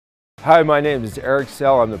Hi, my name is Eric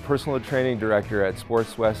Sell. I'm the personal training director at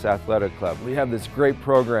Sports West Athletic Club. We have this great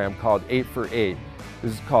program called 8 for 8.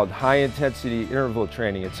 This is called high intensity interval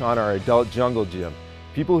training. It's on our adult jungle gym.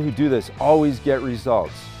 People who do this always get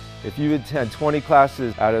results. If you attend 20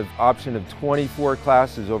 classes out of option of 24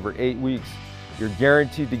 classes over 8 weeks, you're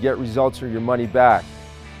guaranteed to get results or your money back.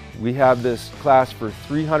 We have this class for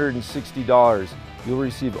 $360. You'll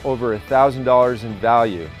receive over $1,000 in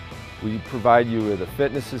value. We provide you with a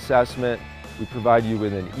fitness assessment. We provide you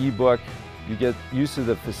with an ebook. You get use of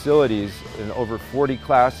the facilities in over 40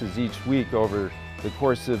 classes each week over the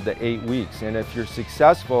course of the 8 weeks. And if you're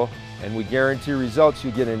successful and we guarantee results,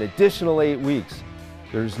 you get an additional 8 weeks.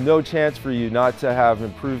 There's no chance for you not to have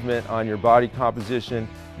improvement on your body composition,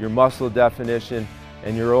 your muscle definition,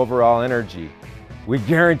 and your overall energy. We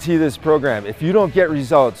guarantee this program. If you don't get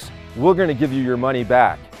results, we're going to give you your money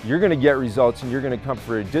back. You're going to get results and you're going to come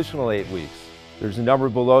for an additional 8 weeks. There's a number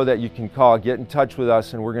below that you can call. Get in touch with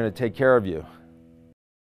us and we're going to take care of you.